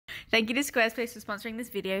Thank you to Squarespace for sponsoring this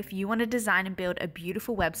video. If you want to design and build a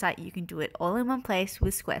beautiful website, you can do it all in one place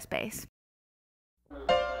with Squarespace.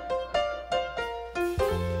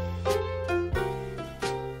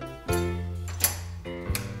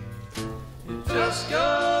 It just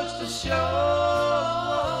goes to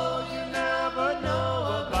show you never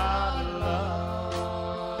know about love.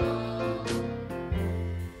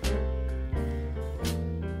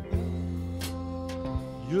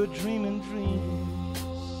 You're dreaming dreams,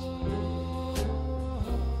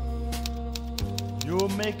 you're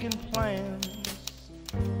making plans,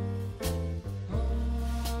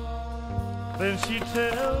 then she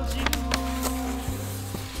tells you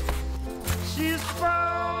she's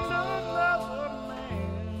found another man.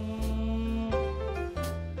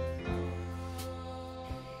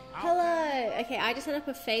 Hello. Okay, I just set up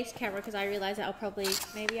a face camera because I realized that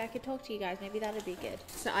maybe I could talk to you guys. Maybe that'd be good.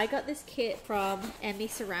 So I got this kit from Emi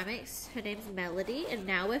Ceramics. Her name's Melody, and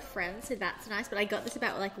now we're friends, so that's nice. But I got this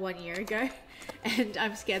about like 1 year ago, and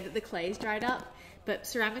I'm scared that the clay's dried up. But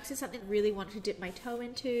ceramics is something I really wanted to dip my toe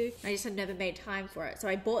into. I just had never made time for it. So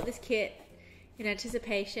I bought this kit in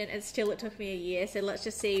anticipation, and still it took me a year, so let's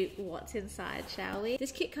just see what's inside, shall we?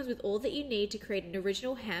 This kit comes with all that you need to create an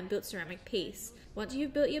original hand-built ceramic piece. Once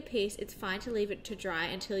you've built your piece, it's fine to leave it to dry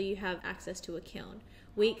until you have access to a kiln.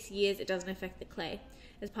 Weeks, years, it doesn't affect the clay.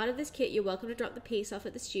 As part of this kit, you're welcome to drop the piece off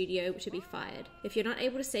at the studio to be fired. If you're not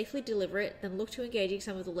able to safely deliver it, then look to engaging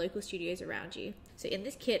some of the local studios around you. So in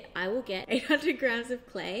this kit, I will get 800 grams of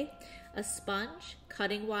clay, a sponge,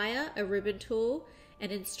 cutting wire, a ribbon tool,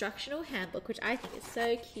 an instructional handbook, which I think is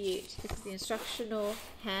so cute. This is the instructional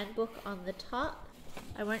handbook on the top.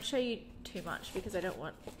 I won't show you too much because I don't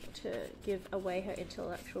want to give away her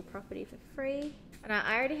intellectual property for free. And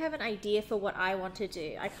I already have an idea for what I want to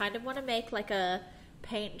do. I kind of want to make like a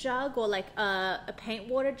paint jug or like a paint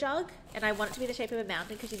water jug, and I want it to be the shape of a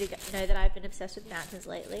mountain because you know that I've been obsessed with mountains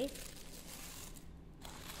lately.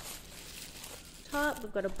 Top,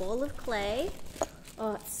 we've got a ball of clay.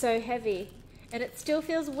 Oh, it's so heavy. And it still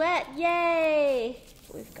feels wet, yay!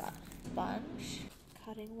 We've got sponge,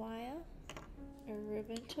 cutting wire, a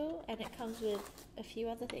ribbon tool, and it comes with a few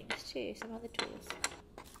other things too, some other tools.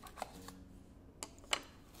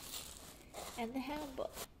 And the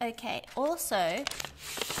handbook. Okay, also,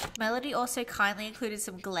 Melody also kindly included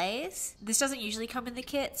some glaze. This doesn't usually come in the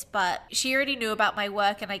kits, but she already knew about my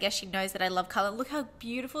work, and I guess she knows that I love color. Look how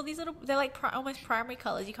beautiful these little, they're like almost primary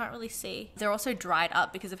colors. You can't really see. They're also dried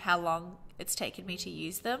up because of how long it's taken me to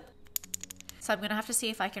use them. So I'm gonna have to see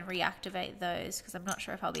if I can reactivate those because I'm not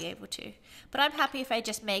sure if I'll be able to. But I'm happy if I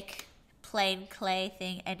just make plain clay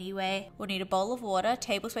thing anyway. We'll need a bowl of water,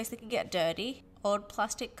 table space that can get dirty, old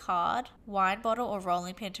plastic card, wine bottle or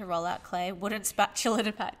rolling pin to roll out clay, wooden spatula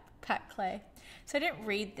to pack clay. So I didn't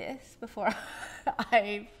read this before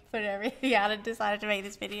I put everything out and decided to make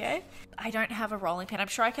this video. I don't have a rolling pin. I'm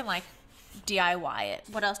sure I can like DIY it.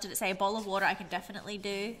 What else did it say? A bowl of water I can definitely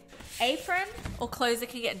do. Apron or clothes that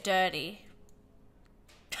can get dirty.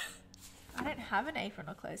 I don't have an apron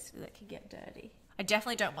or clothes that can get dirty. I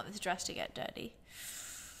definitely don't want this dress to get dirty.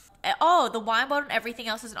 Oh, the wine bottle and everything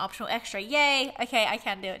else is an optional extra. Yay! Okay, I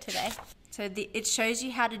can do it today. So it shows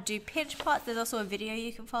you how to do pinch pots. There's also a video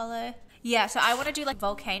you can follow. Yeah, so I want to do like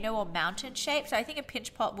volcano or mountain shape. So I think a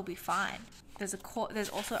pinch pot will be fine. There's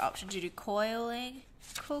also an option to do coiling.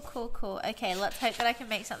 Cool, cool, cool. Okay, let's hope that I can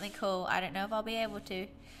make something cool. I don't know if I'll be able to,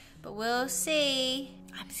 but we'll see.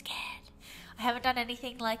 I'm scared. I haven't done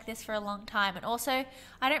anything like this for a long time. And also,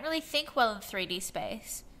 I don't really think well in 3D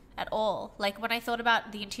space at all. Like when I thought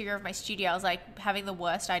about the interior of my studio, I was like having the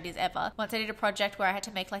worst ideas ever. Once I did a project where I had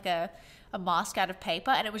to make like a mask out of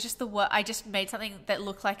paper, and it was just the worst. I just made something that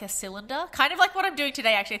looked like a cylinder. Kind of like what I'm doing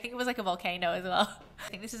today, actually. I think it was like a volcano as well. I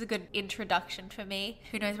think this is a good introduction for me.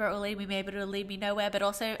 Who knows where it will lead me? Maybe it'll lead me nowhere, but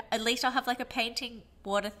also at least I'll have like a painting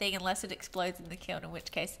water thing unless it explodes in the kiln, in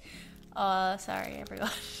which case, oh, sorry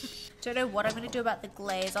everyone. Don't know what I'm going to do about the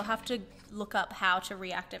glaze. I'll have to look up how to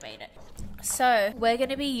reactivate it. So we're going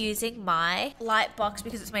to be using my light box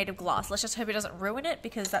because it's made of glass. Let's just hope it doesn't ruin it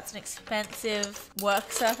because that's an expensive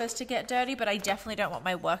work surface to get dirty, but I definitely don't want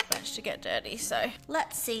my workbench to get dirty. So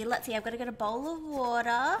let's see. I've got to get a bowl of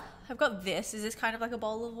water. I've got this. Is this kind of like a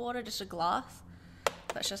bowl of water? Just a glass?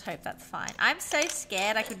 Let's just hope that's fine. I'm so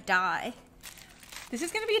scared I could die. This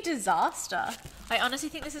is going to be a disaster. I honestly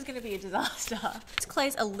think this is going to be a disaster. This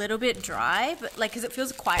clay's a little bit dry, but like, because it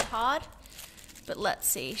feels quite hard. But let's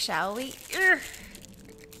see, shall we? Okay.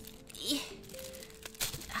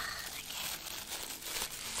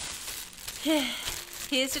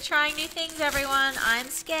 Here's to trying new things, everyone. I'm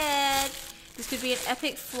scared. This could be an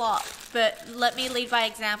epic flop. But let me lead by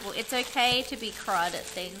example. It's okay to be crud at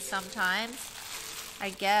things sometimes, I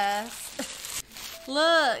guess.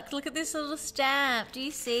 Look at this little stamp. Do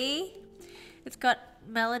you see? It's got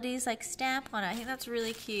Melody's like stamp on it. I think that's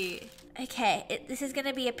really cute. Okay, this is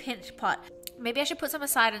gonna be a pinch pot. Maybe I should put some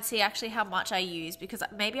aside and see actually how much I use, because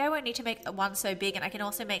maybe I won't need to make one so big and I can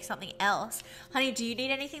also make something else. Honey, do you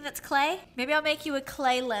need anything that's clay? Maybe I'll make you a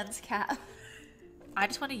clay lens cap. I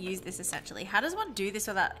just want to use this essentially. How does one do this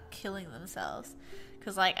without killing themselves?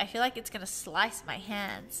 Because like, I feel like it's gonna slice my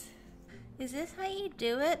hands. Is this how you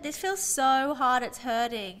do it? This feels so hard, it's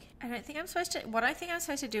hurting. What I think I'm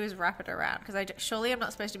supposed to do is wrap it around, because surely I'm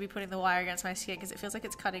not supposed to be putting the wire against my skin, because it feels like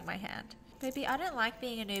it's cutting my hand. Baby, I don't like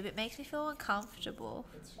being a noob. It makes me feel uncomfortable.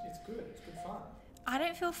 It's good. It's good fun. I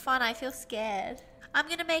don't feel fun. I feel scared. I'm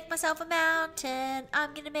gonna make myself a mountain.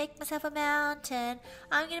 I'm gonna make myself a mountain.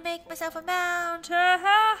 I'm gonna make myself a mountain.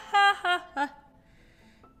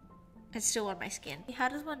 It's still on my skin. How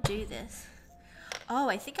does one do this? Oh,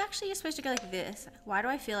 I think actually you're supposed to go like this. Why do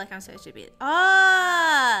I feel like I'm supposed to be...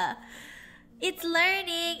 Ah! It's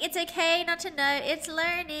learning. It's okay not to know. It's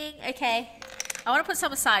learning. Okay. I want to put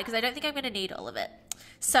some aside because I don't think I'm going to need all of it.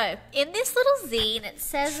 So, in this little zine, it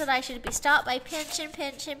says that I should start by pinching.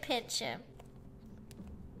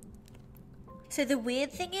 So the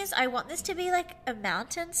weird thing is, I want this to be like a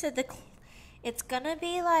mountain. So it's going to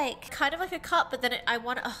be like, kind of like a cup, but then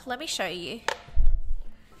let me show you.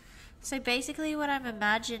 So basically what I'm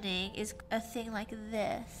imagining is a thing like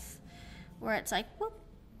this, where it's like, whoop.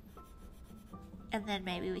 And then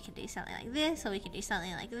maybe we can do something like this, or we can do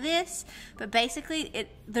something like this. But basically,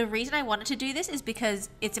 the reason I wanted to do this is because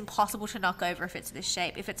it's impossible to knock over if it's this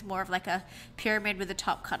shape. If it's more of like a pyramid with the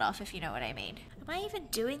top cut off, if you know what I mean. Am I even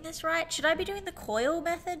doing this right? Should I be doing the coil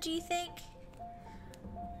method, do you think?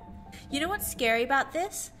 You know what's scary about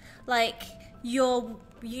this? Like, you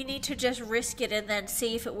need to just risk it and then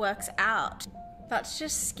see if it works out. That's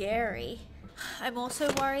just scary. I'm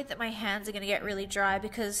also worried that my hands are going to get really dry,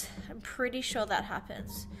 because I'm pretty sure that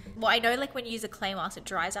happens. Well, I know like when you use a clay mask, it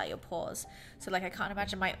dries out your pores. So like I can't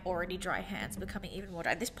imagine my already dry hands becoming even more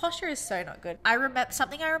dry. This posture is so not good.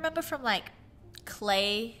 Something I remember from like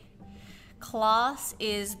clay class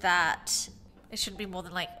is that it shouldn't be more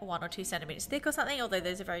than like 1 or 2 centimeters thick or something, although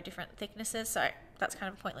those are very different thicknesses, so that's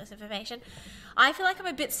kind of pointless information. I feel like I'm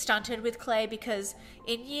a bit stunted with clay because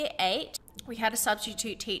in year 8, we had a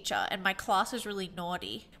substitute teacher and my class was really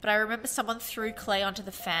naughty. But I remember someone threw clay onto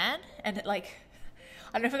the fan and it like,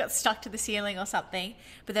 I don't know if it got stuck to the ceiling or something.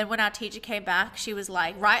 But then when our teacher came back, she was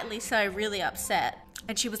like, rightly so, really upset.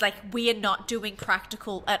 And she was like, we are not doing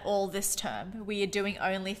practical at all this term. We are doing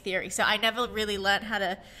only theory. So I never really learned how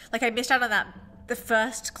to, like I missed out on the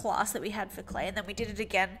first class that we had for clay. And then we did it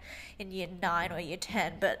again in year 9 or year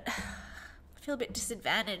 10. But I feel a bit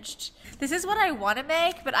disadvantaged. This is what I want to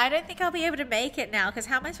make, but I don't think I'll be able to make it now, because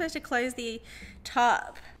how am I supposed to close the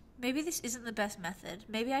top? Maybe this isn't the best method.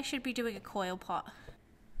 Maybe I should be doing a coil pot.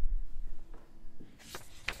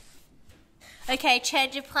 Okay,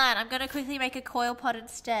 change of plan. I'm going to quickly make a coil pot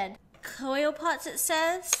instead. Coil pots, it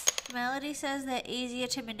says. Melody says they're easier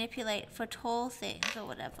to manipulate for tall things or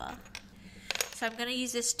whatever. So I'm going to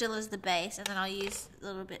use this still as the base, and then I'll use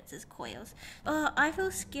little bits as coils. Oh, I feel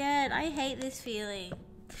scared. I hate this feeling.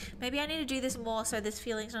 Maybe I need to do this more so this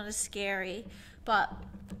feeling's not as scary. But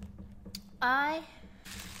I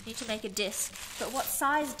need to make a disc. But what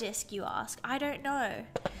size disc, you ask? I don't know.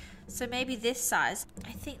 So maybe this size.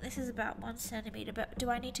 I think this is about 1 centimeter, but do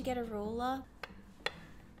I need to get a ruler?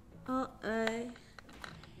 Uh-oh.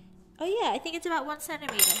 Oh yeah, I think it's about 1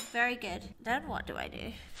 centimeter. Very good. Then what do I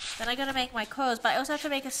do? Then I gotta make my coils, but I also have to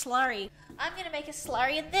make a slurry. I'm gonna make a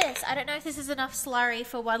slurry in this. I don't know if this is enough slurry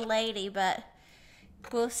for one lady, but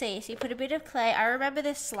we'll see. So you put a bit of clay. I remember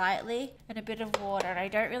this slightly, and a bit of water, and I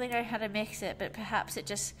don't really know how to mix it, but perhaps it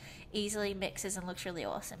just easily mixes and looks really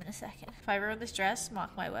awesome in a second. If I ruin this dress,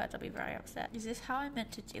 mark my words, I'll be very upset. Is this how I'm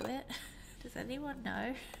meant to do it? Does anyone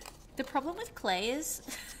know? The problem with clay is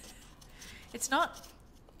it's not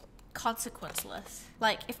consequenceless.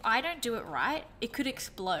 Like, if I don't do it right, it could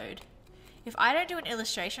explode. If I don't do an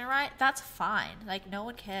illustration right, that's fine. Like, no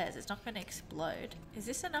one cares. It's not going to explode. Is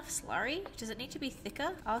this enough slurry? Does it need to be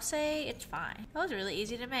thicker? I'll say it's fine. That was really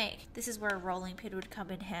easy to make. This is where a rolling pin would come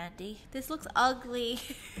in handy. This looks ugly.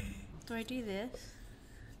 Do I do this?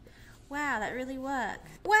 Wow, that really works.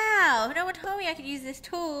 Wow, no one told me I could use this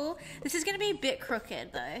tool. This is going to be a bit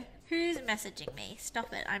crooked, though. Who's messaging me?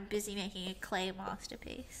 Stop it. I'm busy making a clay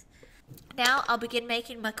masterpiece. Now I'll begin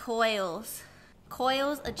making my coils.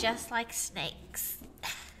 Coils are just like snakes.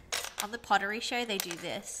 On the pottery show, they do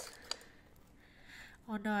this.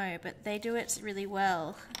 Or no, but they do it really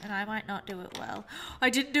well, and I might not do it well. I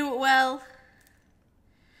didn't do it well.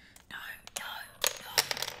 No.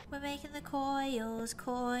 We're making the coils,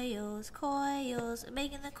 coils, coils. We're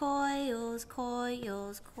making the coils,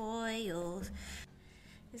 coils, coils.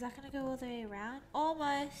 Is that going to go all the way around?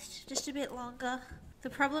 Almost. Just a bit longer. The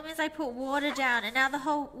problem is I put water down and now the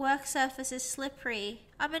whole work surface is slippery.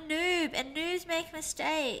 I'm a noob and noobs make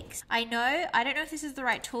mistakes. I know, I don't know if this is the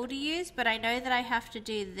right tool to use, but I know that I have to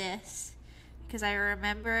do this because I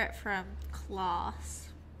remember it from class.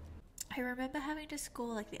 I remember having to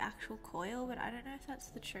score like the actual coil, but I don't know if that's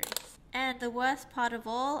the truth. And the worst part of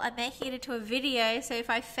all, I'm making it into a video, so if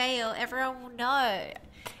I fail, everyone will know.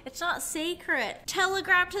 It's not secret.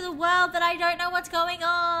 Telegram to the world that I don't know what's going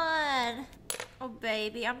on. Oh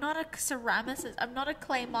baby, I'm not a ceramicist. I'm not a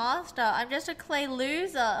clay master. I'm just a clay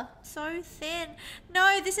loser. So thin.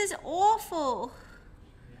 No, this is awful.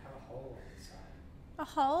 You have a hole inside. A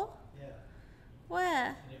hole? Yeah.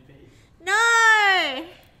 Where? In your feet. No!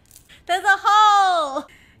 There's a hole!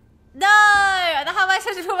 No! How am I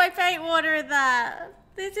supposed to put my paint water in that?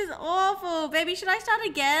 This is awful. Baby, should I start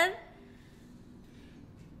again?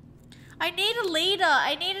 I need a leader.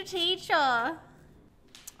 I need a teacher.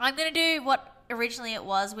 I'm going to do what originally it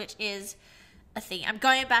was, which is a thing. I'm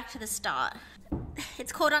going back to the start.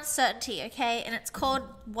 It's called uncertainty, okay? And it's called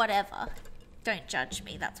whatever. Don't judge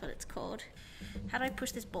me. That's what it's called. How do I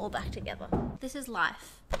push this ball back together? This is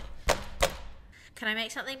life. Can I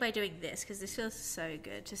make something by doing this? Because this feels so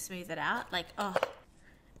good to smooth it out. Like, oh.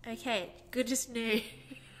 Okay, good as new.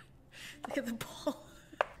 Look at the ball.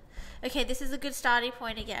 Okay, this is a good starting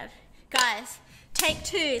point again. Guys, take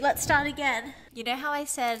two. Let's start again. You know how I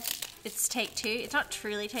said it's take two? It's not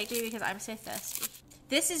truly take two because I'm so thirsty.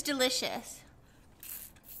 This is delicious.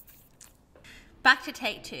 Back to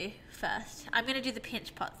take two first. I'm going to do the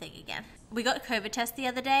pinch pot thing again. We got a COVID test the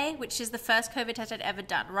other day, which is the first COVID test I'd ever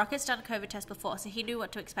done. Rocket's done a COVID test before, so he knew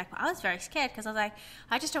what to expect. But I was very scared because I was like,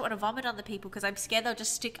 I just don't want to vomit on the people because I'm scared they'll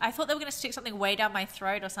just stick. I thought they were going to stick something way down my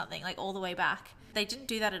throat or something, like all the way back. They didn't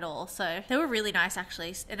do that at all, so they were really nice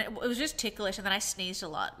actually. And it was just ticklish, and then I sneezed a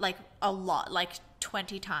lot, like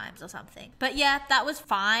 20 times or something. But yeah, that was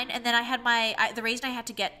fine. And then I had the reason I had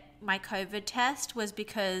to get my COVID test was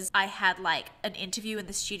because I had like an interview in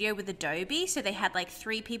the studio with Adobe. So they had like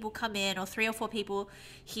 3 people come in or 3 or 4 people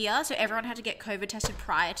here. So everyone had to get COVID tested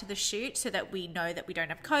prior to the shoot so that we know that we don't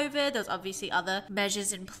have COVID. There's obviously other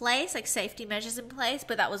measures in place, like safety measures in place,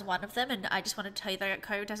 but that was one of them. And I just wanted to tell you that I got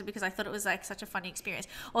COVID tested because I thought it was like such a funny experience.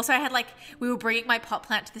 Also, I had we were bringing my pot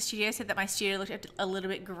plant to the studio so that my studio looked a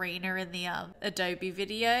little bit greener in the Adobe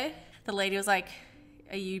video. The lady was like,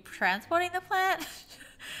 "Are you transporting the plant?"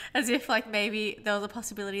 As if like maybe there was a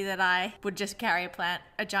possibility that I would just carry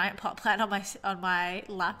a giant pot plant on my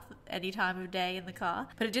lap any time of day in the car.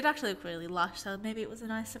 But it did actually look really lush, so maybe it was a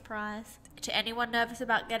nice surprise. To anyone nervous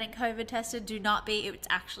about getting COVID tested, do not be. It's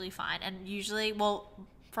actually fine. And usually, well,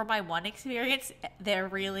 from my one experience, they're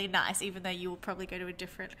really nice, even though you will probably go to a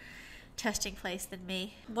different testing place than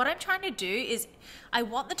me. What I'm trying to do is I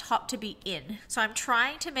want the top to be in. So I'm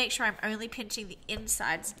trying to make sure I'm only pinching the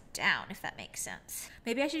insides down, if that makes sense.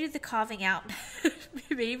 Maybe I should do the carving out.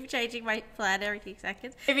 Maybe I'm changing my plan every few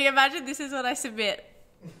seconds. If you imagine this is what I submit.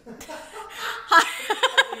 You would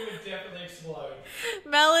definitely explode.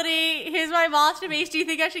 Melody, here's my masterpiece. Do you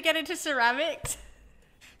think I should get into ceramics?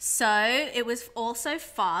 So it was also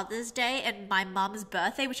Father's Day and my mum's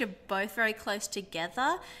birthday, which are both very close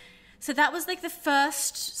together. So that was like the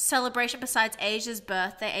first celebration besides Asia's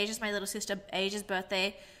birthday. Asia's my little sister. Asia's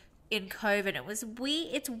birthday in COVID.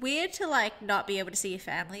 It's weird to like not be able to see your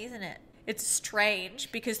family, isn't it? It's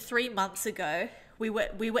strange because 3 months ago we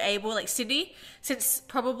were able, like Sydney, since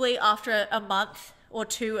probably after a month or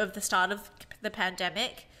 2 of the start of the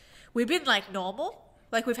pandemic, we've been like normal.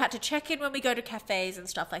 Like we've had to check in when we go to cafes and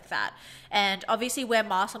stuff like that. And obviously wear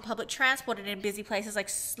masks on public transport and in busy places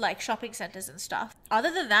like shopping centers and stuff.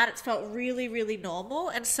 Other than that, it's felt really, really normal.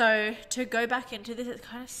 And so to go back into this, it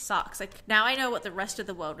kind of sucks. Like now I know what the rest of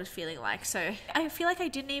the world was feeling like. So I feel like I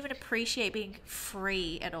didn't even appreciate being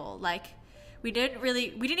free at all. Like we didn't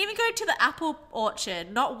even go to the apple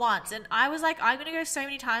orchard, not once. And I was like, I'm going to go so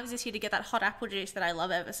many times this year to get that hot apple juice that I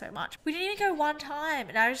love ever so much. We didn't even go one time.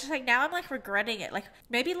 And I was just like, now I'm like regretting it. Like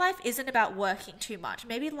maybe life isn't about working too much.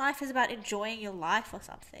 Maybe life is about enjoying your life or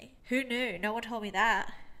something. Who knew? No one told me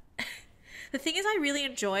that. The thing is I really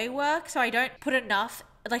enjoy work, so I don't put enough,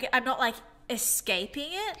 like I'm not like escaping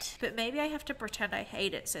it, but maybe I have to pretend I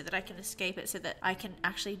hate it so that I can escape it, so that I can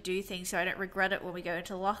actually do things so I don't regret it when we go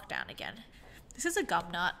into lockdown again. This is a gum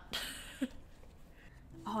nut.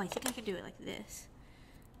 Oh, I think I can do it like this.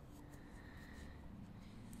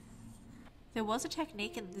 There was a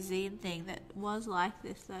technique in the zine thing that was like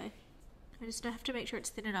this though. I just have to make sure it's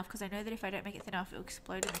thin enough because I know that if I don't make it thin enough, it'll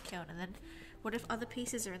explode in the kiln. And then what if other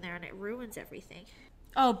pieces are in there and it ruins everything?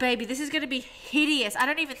 Oh baby, this is going to be hideous. I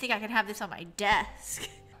don't even think I can have this on my desk.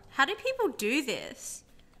 How do people do this?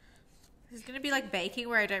 This is going to be like baking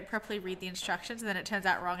where I don't properly read the instructions and then it turns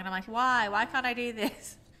out wrong and I'm like, why? Why can't I do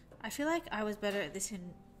this? I feel like I was better at this in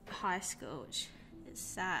high school, which is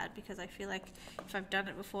sad because I feel like if I've done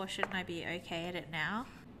it before, shouldn't I be okay at it now?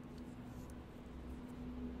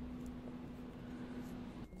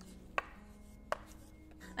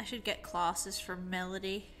 I should get classes from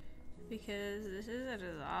Melody because this is a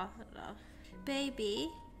disaster. Baby,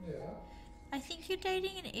 Yeah? I think you're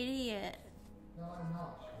dating an idiot. No, I'm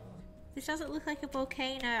not. This doesn't look like a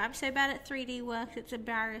volcano. I'm so bad at 3D work, it's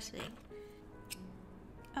embarrassing.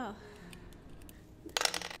 Oh.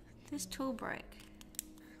 This tool broke.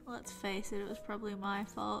 Let's face it, it was probably my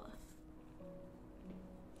fault.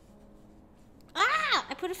 Ah!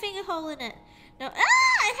 I put a finger hole in it. No,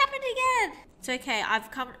 it happened again! It's okay,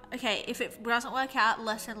 okay, if it doesn't work out,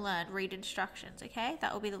 lesson learned, read instructions, okay?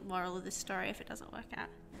 That will be the moral of this story if it doesn't work out.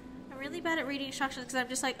 I'm really bad at reading instructions because I'm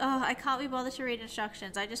just like, oh, I can't be bothered to read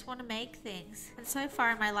instructions. I just want to make things. And so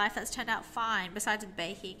far in my life, that's turned out fine, besides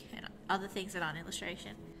baking and other things that aren't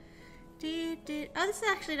illustration. Oh, this is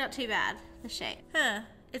actually not too bad, the shape. Huh.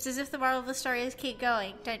 It's as if the moral of the story is keep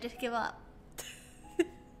going. Don't just give up.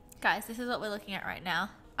 Guys, this is what we're looking at right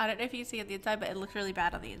now. I don't know if you can see on the inside, but it looks really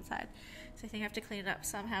bad on the inside. So I think I have to clean it up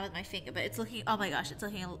somehow with my finger. But it's looking, oh my gosh, it's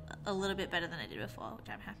looking a little bit better than it did before, which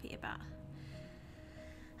I'm happy about.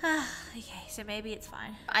 Okay, so maybe it's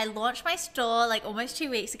fine. I launched my store like almost 2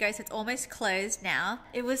 weeks ago, so it's almost closed now.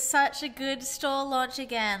 It was such a good store launch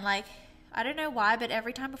again. Like, I don't know why, but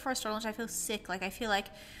every time before a store launch, I feel sick. Like, I feel like,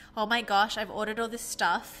 oh my gosh, I've ordered all this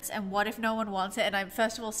stuff, and what if no one wants it? And I'm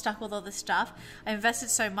first of all stuck with all this stuff. I invested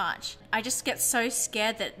so much. I just get so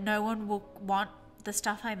scared that no one will want the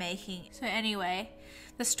stuff I'm making. So anyway,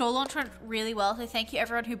 the store launch went really well, so thank you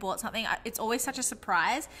everyone who bought something. It's always such a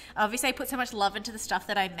surprise. Obviously I put so much love into the stuff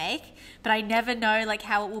that I make, but I never know like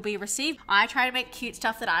how it will be received. I try to make cute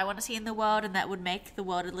stuff that I want to see in the world and that would make the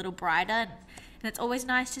world a little brighter, and it's always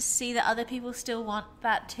nice to see that other people still want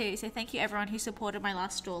that too. So thank you everyone who supported my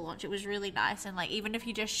last store launch. It was really nice, and like even if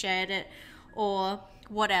you just shared it or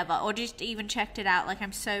whatever, or just even checked it out, like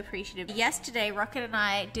I'm so appreciative. Yesterday, Rocket and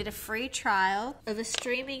I did a free trial of a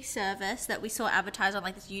streaming service that we saw advertised on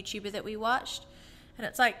like this YouTuber that we watched, and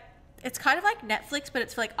it's like, it's kind of like Netflix, but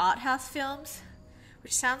it's for like art house films,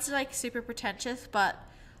 which sounds like super pretentious, but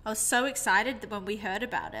I was so excited when we heard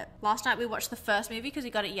about it. Last night we watched the first movie because we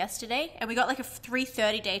got it yesterday, and we got like a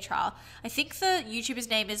 30-day trial. I think the YouTuber's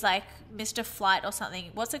name is like Mr. Flight or something.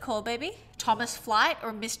 What's it called, baby? Thomas Flight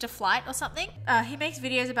or Mr. Flight or something. He makes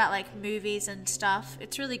videos about like movies and stuff.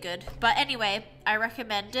 It's really good. But anyway, I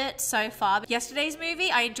recommend it so far. Yesterday's movie,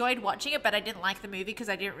 I enjoyed watching it, but I didn't like the movie because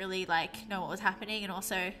I didn't really like know what was happening, and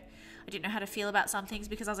also I didn't know how to feel about some things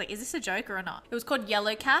because I was like, is this a joke or not? It was called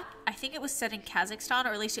Yellow Cap. I think it was set in Kazakhstan, or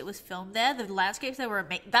at least it was filmed there. The landscapes that were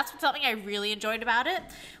amazing. That's something I really enjoyed about it,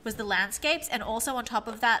 was the landscapes. And also on top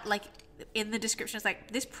of that, like in the description, it's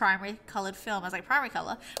like this primary colored film. I was like, primary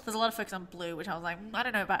color? There's a lot of focus on blue, which I was like, I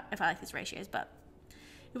don't know about if I like these ratios, but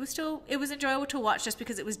it was enjoyable to watch just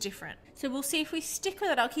because it was different. So we'll see if we stick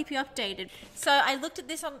with it. I'll keep you updated. So I looked at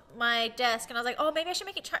this on my desk and I was like, oh, maybe I should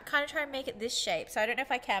make it try and make it this shape. So I don't know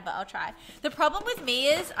if I can, but I'll try. The problem with me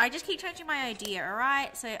is I just keep changing my idea, all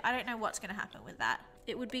right? So I don't know what's going to happen with that.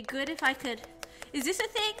 It would be good if I could... Is this a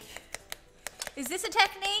thing? Is this a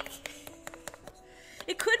technique?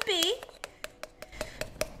 It could be.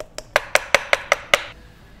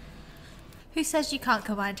 Who says you can't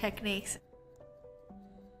combine techniques?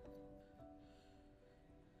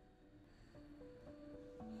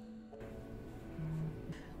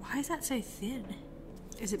 Why is that so thin?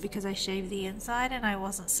 Is it because I shaved the inside and I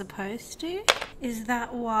wasn't supposed to? Is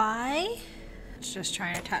that why? Let's just try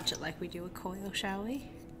and attach it like we do a coil, shall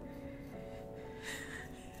we?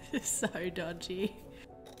 It's so dodgy.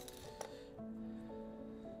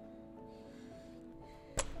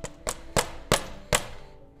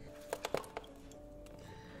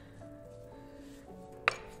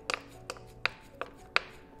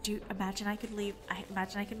 Imagine I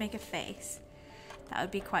could make a face. That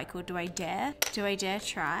would be quite cool. Do I dare? Do I dare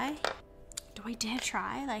try? Do I dare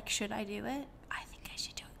try? Like, should I do it? I think I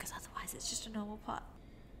should do it because otherwise it's just a normal pot.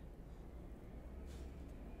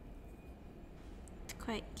 It's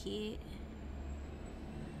quite cute.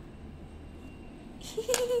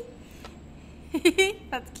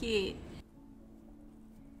 That's cute.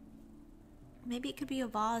 Maybe it could be a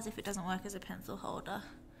vase if it doesn't work as a pencil holder.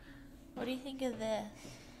 What do you think of this?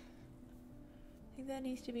 I think there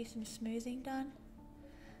needs to be some smoothing done,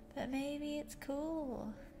 but maybe it's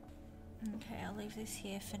cool. Okay, I'll leave this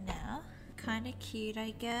here for now. Kind of cute,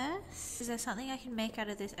 I guess. Is there something I can make out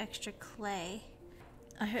of this extra clay?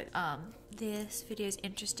 I hope this video is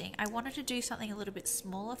interesting. I wanted to do something a little bit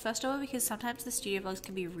smaller, first of all, because sometimes the studio vlogs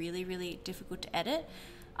can be really, really difficult to edit,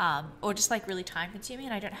 or just like really time consuming,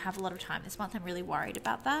 and I don't have a lot of time this month. I'm really worried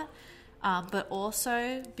about that. But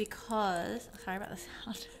also because, sorry about the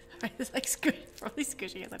sound. It's like probably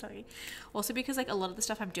squishing as I'm talking. Also because like a lot of the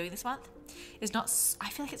stuff I'm doing this month is not,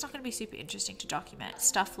 I feel like it's not going to be super interesting to document.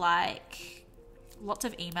 Stuff like lots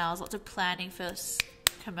of emails, lots of planning for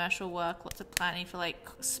commercial work, lots of planning for like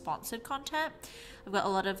sponsored content. I've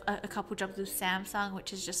got a couple jobs with Samsung,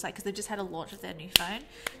 which is just like, because they've just had a launch of their new phone.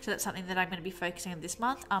 So that's something that I'm going to be focusing on this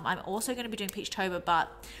month. I'm also going to be doing Peachtober,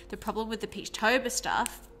 but the problem with the Peachtober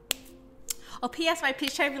stuff, oh, P.S. my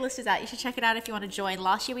Peachtober list is out. You should check it out if you want to join.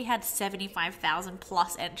 Last year we had 75,000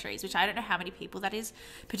 plus entries, which I don't know how many people that is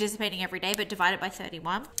participating every day, but divided by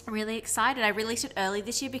 31. I'm really excited. I released it early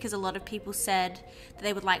this year because a lot of people said that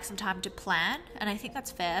they would like some time to plan, and I think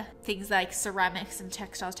that's fair. Things like ceramics and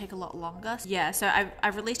textiles take a lot longer. Yeah, so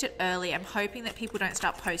I've released it early. I'm hoping that people don't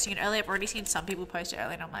start posting it early. I've already seen some people post it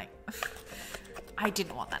early, and I'm like... I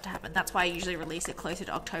didn't want that to happen. That's why I usually release it closer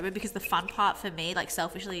to October, because the fun part for me, like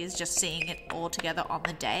selfishly, is just seeing it all together on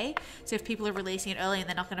the day. So if people are releasing it early and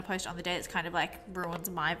they're not going to post it on the day, it's kind of like ruins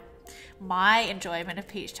my enjoyment of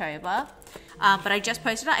Peachtober. But I just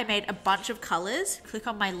posted it. I made a bunch of colors. Click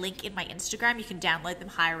on my link in my Instagram. You can download them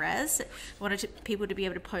high res. I wanted people to be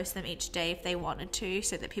able to post them each day if they wanted to,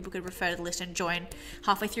 so that people could refer to the list and join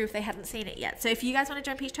halfway through if they hadn't seen it yet. So if you guys want to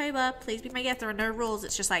join Peachtober, please be my guest. There are no rules.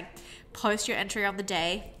 It's just like post your entry on the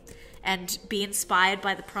day and be inspired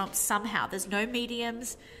by the prompts somehow. There's no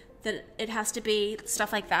mediums that it has to be,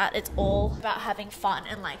 stuff like that. It's all about having fun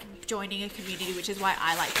and like joining a community, which is why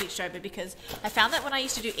I like Peachtober, because I found that when I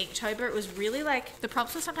used to do Inktober, it was really like the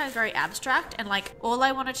prompts were sometimes very abstract, and like all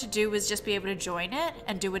I wanted to do was just be able to join it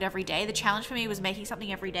and do it every day. The challenge for me was making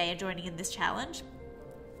something every day and joining in this challenge.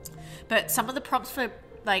 But some of the prompts for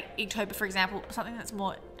like Inktober, for example, something that's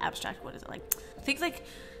more abstract, what is it, like things like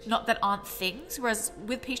not that aren't things, whereas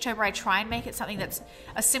with Peachtober I try and make it something that's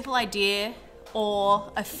a simple idea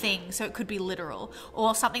or a thing, so it could be literal,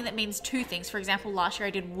 or something that means two things. For example, last year I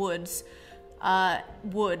did wood, I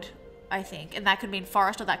think, and that could mean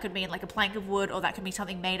forest, or that could mean like a plank of wood, or that could be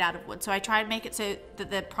something made out of wood. So I try and make it so that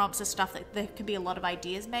the prompts are stuff that there can be a lot of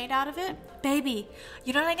ideas made out of it. Baby,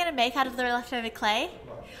 you know what I'm going to make out of the leftover clay?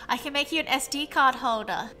 I can make you an SD card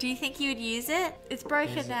holder. Do you think you would use it? It's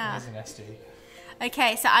broken now. Use an SD.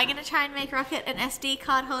 Okay, so I'm going to try and make Rocket an SD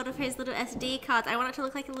card holder for his little SD cards. I want it to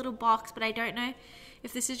look like a little box, but I don't know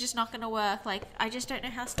if this is just not going to work. Like, I just don't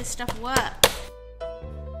know how this stuff works.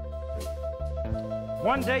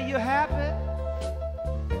 One day you're happy,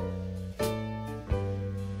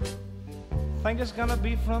 think it's gonna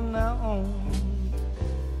be from now on.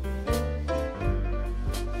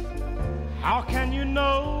 How can you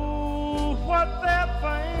know what they're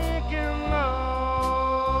thinking of?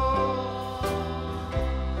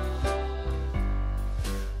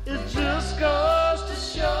 It just goes to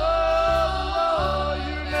show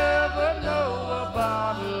you never know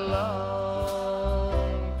about love.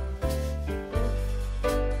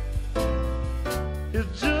 It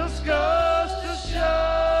just goes to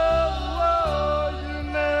show you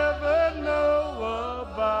never know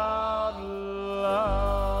about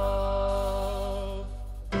love.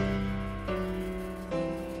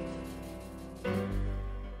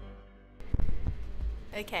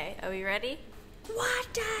 Okay, are we ready? What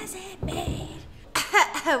does it mean?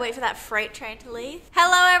 Wait for that freight train to leave.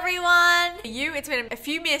 Hello everyone! For you, it's been a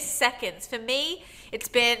few mere seconds. For me, it's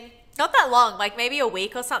been not that long, like maybe a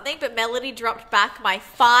week or something, but Melody dropped back my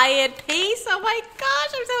fired piece. Oh my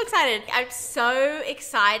gosh, I'm so excited. I'm so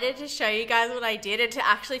excited to show you guys what I did and to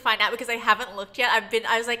actually find out, because I haven't looked yet.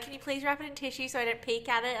 I was like, can you please wrap it in tissue so I don't peek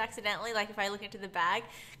at it accidentally, like if I look into the bag,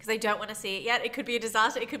 because I don't want to see it yet. It could be a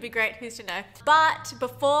disaster, it could be great, who's to know. But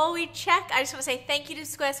before we check, I just want to say thank you to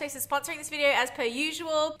Squarespace for sponsoring this video as per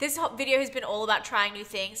usual. This video has been all about trying new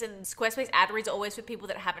things, and Squarespace ad reads are always for people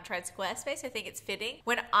that haven't tried Squarespace. I think it's fitting.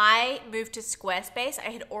 When I moved to Squarespace,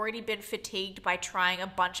 I had already been fatigued by trying a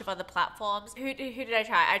bunch of other platforms. Who did I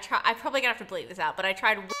try? I'm probably gonna have to bleep this out, but I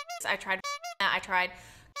tried, of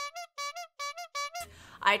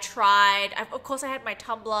course I had my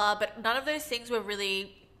Tumblr, but none of those things were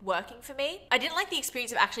really working for me. I didn't like the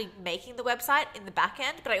experience of actually making the website in the back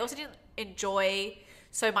end, but I also didn't enjoy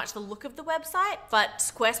so much the look of the website, but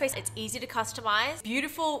Squarespace, it's easy to customize.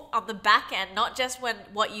 Beautiful on the back end, not just when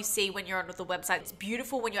what you see when you're on the website. It's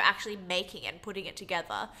beautiful when you're actually making it and putting it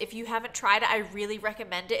together. If you haven't tried it, I really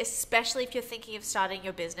recommend it, especially if you're thinking of starting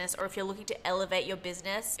your business or if you're looking to elevate your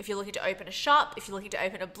business, if you're looking to open a shop, if you're looking to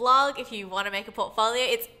open a blog, if you want to make a portfolio,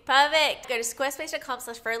 it's perfect. Go to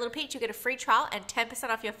squarespace.com/furrylittlepeach. You get a free trial and 10%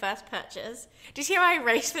 off your first purchase. Did you see how I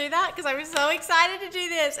raced through that? Because I was so excited to do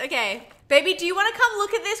this. Okay. Baby, do you want to come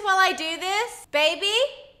look at this while I do this? Baby?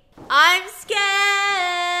 I'm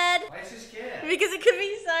scared. Why is you scared? Because it could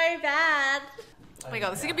be so bad. Oh my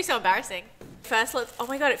god, this is going to be so embarrassing. First, oh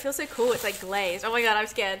my god, it feels so cool. It's like glazed. Oh my god, I'm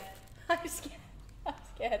scared. I'm scared. I'm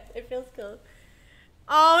scared. It feels cool.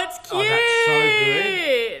 Oh, it's cute. Oh, that's so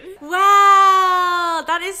good. Wow,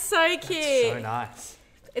 that is so cute. That's so nice.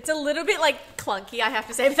 It's a little bit like clunky, I have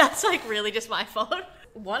to say, but that's like really just my fault.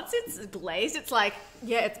 Once it's glazed, it's like,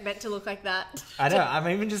 yeah, it's meant to look like that. I know. I'm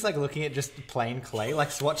even just like looking at just plain clay, like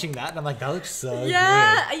swatching that, and I'm like, that looks so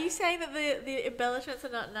yeah. good. Are you saying that the embellishments are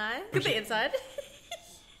not nice? Look at the inside.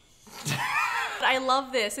 I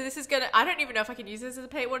love this. So this is gonna, I don't even know if I can use this as a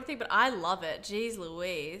paint water thing, but I love it. Jeez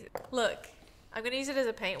Louise. Look, I'm gonna use it as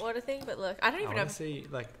a paint water thing, but look, I don't even know. I want to see,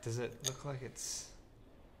 like, does it look like it's...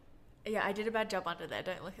 Yeah, I did a bad job under there.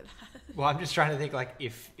 Don't look at that. Well, I'm just trying to think, like,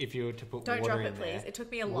 if you were to put Don't water drop in it, please. there, It took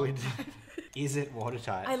me a long time. Is it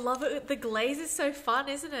watertight? I love it. The glaze is so fun,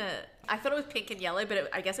 isn't it? I thought it was pink and yellow, but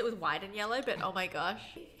I guess it was white and yellow, but oh my gosh.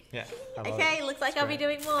 Yeah. I love Okay, it. looks like It's I'll be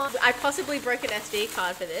great. doing more. I possibly broke an SD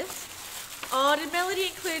card for this. Oh, did Melody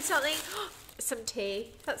include something? Some tea.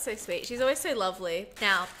 That's so sweet. She's always so lovely.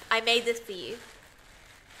 Now, I made this for you.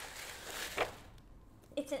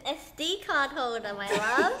 It's an SD card holder, my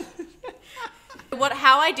love.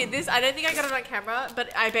 How I did this, I don't think I got it on camera,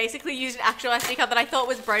 but I basically used an actual SD card that I thought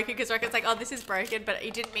was broken because Reckon's like, oh, this is broken, but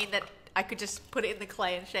it didn't mean that I could just put it in the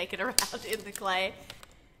clay and shake it around in the clay.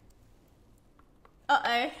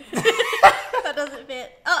 Uh-oh. That doesn't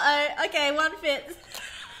fit. Uh-oh. Okay, one fits.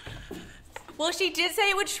 Well, she did say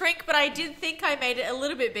it would shrink, but I did think I made it a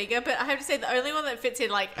little bit bigger, but I have to say the only one that fits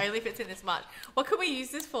in, like, only fits in this much. What can we use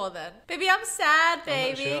this for then? Baby, I'm sad,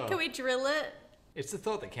 baby. sure. Can we drill it? It's the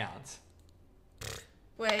thought that counts.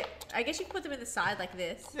 Wait, I guess you can put them in the side like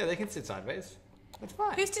this. Yeah, they can sit sideways. That's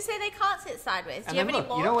fine. Who's to say they can't sit sideways? Do And you have then any look,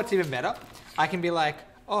 more? you know what's even better? I can be like,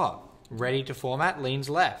 oh, ready to format,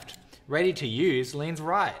 leans left. Ready to use, leans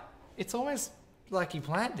right. It's almost like you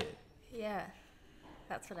planned it. Yeah,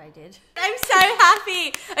 that's what I did. I'm so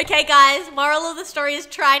happy. Okay, guys, moral of the story is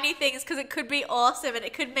try new things because it could be awesome and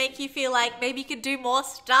it could make you feel like maybe you could do more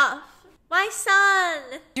stuff. My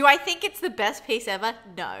son. Do I think it's the best piece ever?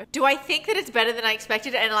 No. Do I think that it's better than I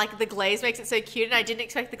expected and like the glaze makes it so cute and I didn't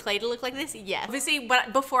expect the clay to look like this? Yes. Obviously,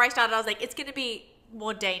 before I started, I was like, it's going to be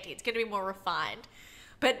more dainty. It's going to be more refined.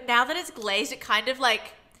 But now that it's glazed, it kind of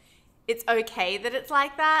like, it's okay that it's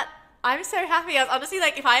like that. I'm so happy. I was honestly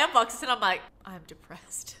like, if I unbox this and I'm like, I'm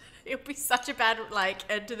depressed. It would be such a bad like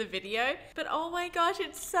end to the video. But oh my gosh,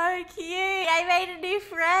 it's so cute. I made a new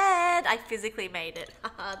friend. I physically made it.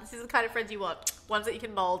 This is the kind of friends you want. Ones that you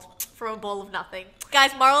can mold from a ball of nothing.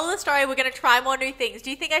 Guys, moral of the story, we're going to try more new things.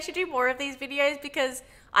 Do you think I should do more of these videos? Because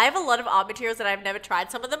I have a lot of art materials that I've never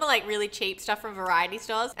tried. Some of them are like really cheap stuff from variety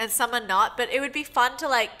stores and some are not. But it would be fun to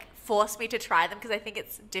like force me to try them because I think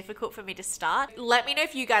it's difficult for me to start. Let me know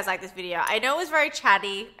if you guys like this video. I know it was very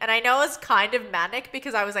chatty and I know it was kind of manic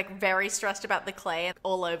because I was like very stressed about the clay and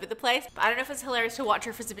all over the place. But I don't know if it's hilarious to watch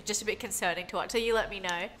or if it's just a bit concerning to watch. So you let me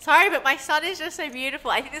know. Sorry, but my son is just so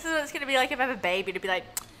beautiful. I think this is what it's going to be like if I have a baby, to be like,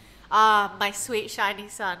 ah, my sweet shiny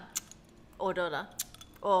son or daughter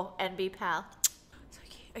or NB pal. So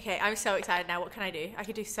cute. Okay, I'm so excited now. What can I do? I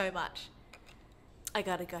could do so much. I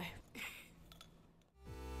gotta go.